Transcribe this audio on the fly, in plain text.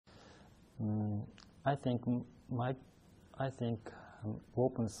I think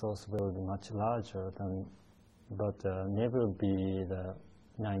open source will be much larger than, but never be the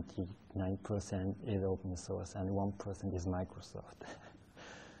 99% is open source and 1% is Microsoft.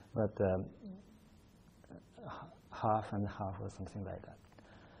 But half and half or something like that.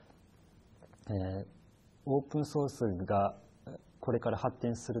 オープンソースがこれから発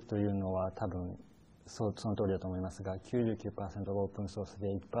展するというのは多分その通りだと思いますが、99% がオープンソース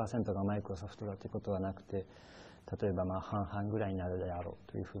で 1% がマイクロソフトだということはなくて、例えば半々ぐらいになるであろ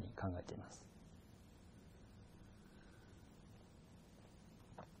うというふうに考えています。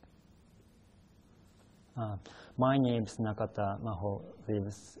My name is Nakata Maho,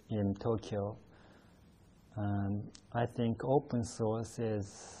 lives in Tokyo. I think open source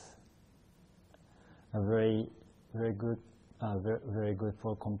is a very good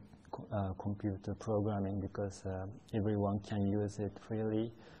for computer programming because everyone can use it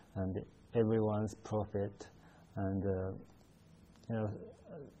freely and everyone's profit and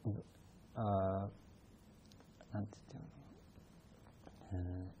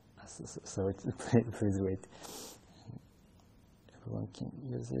so please wait. Everyone can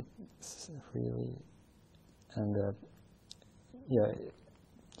use it freely and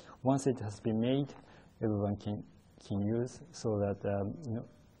once it has been made, everyone can use so that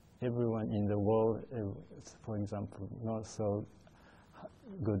everyone in the world, for example, not so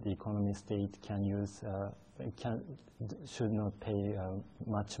good economy state can use should not pay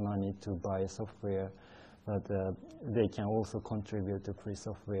much money to buy software, but they can also contribute to free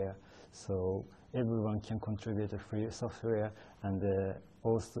software. So everyone can contribute to free software and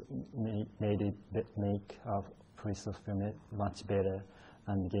also make free software much better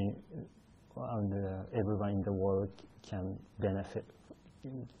and everyone in the world can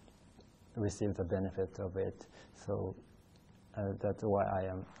receive the benefit of it. So that's why I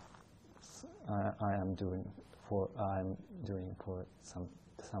am doing for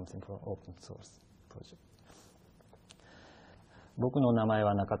something for open source project. 僕の名前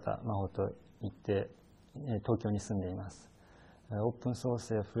は中田真帆といって東京に住んでいます。オープンソー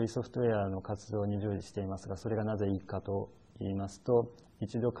スやフリーソフトウェアの活動に従事していますが、それがなぜいいかと言いますと、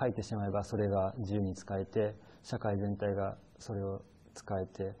一度書いてしまえばそれが自由に使えて、社会全体がそれを使え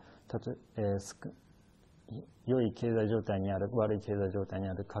て、良い経済状態にある、悪い経済状態に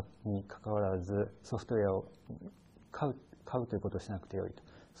あるかにかかわらず、ソフトウェアを買うということをしなくてよいと。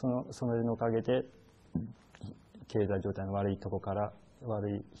それのおかげで、経済状態の悪いところから、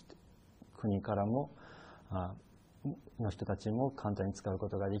悪い国からも、の人たちも簡単に使うこ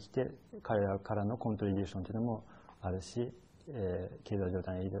とができて、彼らからのコントリビューションというのもあるし、経済状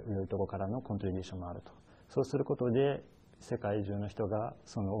態の良いところからのコントリビューションもあると。そうすることで、世界中の人が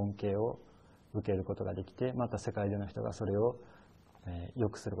その恩恵を受けることができて、また世界中の人がそれを良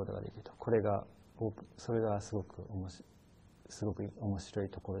くすることができると。それがすごく面白い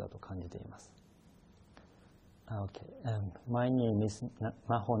ところだと感じています。Okay. My name is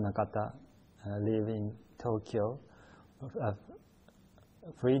Maho Nakata. I live in Tokyo.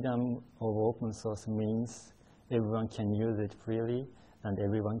 Freedom of open source means everyone can use it freely and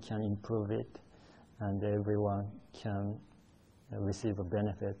everyone can improve it and everyone can receive a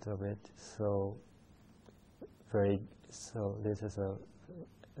benefit of it. So this is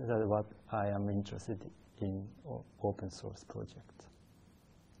what I am interested in open source project.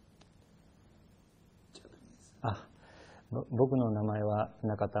 僕の名前は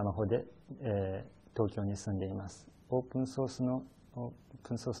中田真帆で、東京に住んでいます。オープンソースの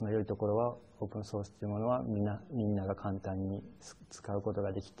良いところは、オープンソースというものはみんなが簡単に使うこと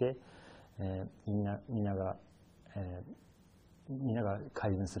ができて、みんなが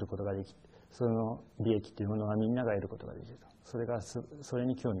改善することができ、その利益というものはみんなが得ることができると。それ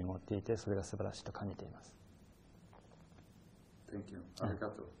に興味を持っていて、それが素晴らしいと感じています。Thank you.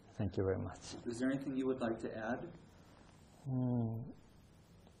 Arigato. Thank you very much. Is there anything you would like to add?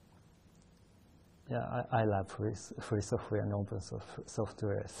 Yeah, I love free software and open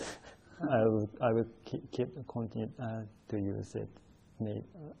software. I will continue to use it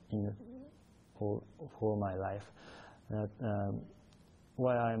for my life.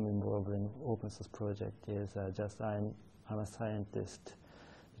 Why I'm involved in open source project is just I'm a scientist,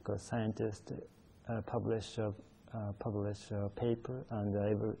 because scientists publish a paper and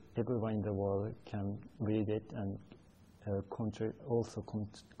everyone in the world can read it and also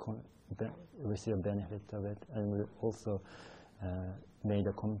receive benefit of it, and we also made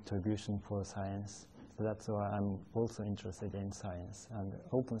a contribution for science. So that's why I'm also interested in science, and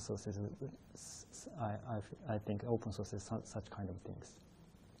open source is, I think open source is such kind of things.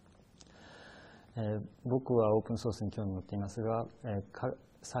 僕はオープンソースに興味を持っていますが、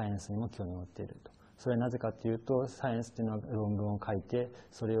サイエンスにも興味を持っていると。それはなぜかというと、サイエンスというのは論文を書いて、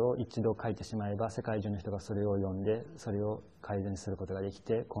それを一度書いてしまえば世界中の人がそれを読んで、それを改善することができ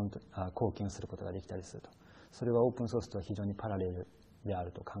て貢献することができたりすると。それはオープンソースとは非常にパラレルであ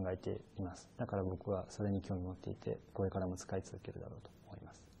ると考えています。だから僕はそれに興味を持っていて、これからも使い続けるだろうと思い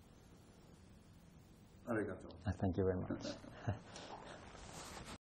ます。ありがとう。Thank you very much.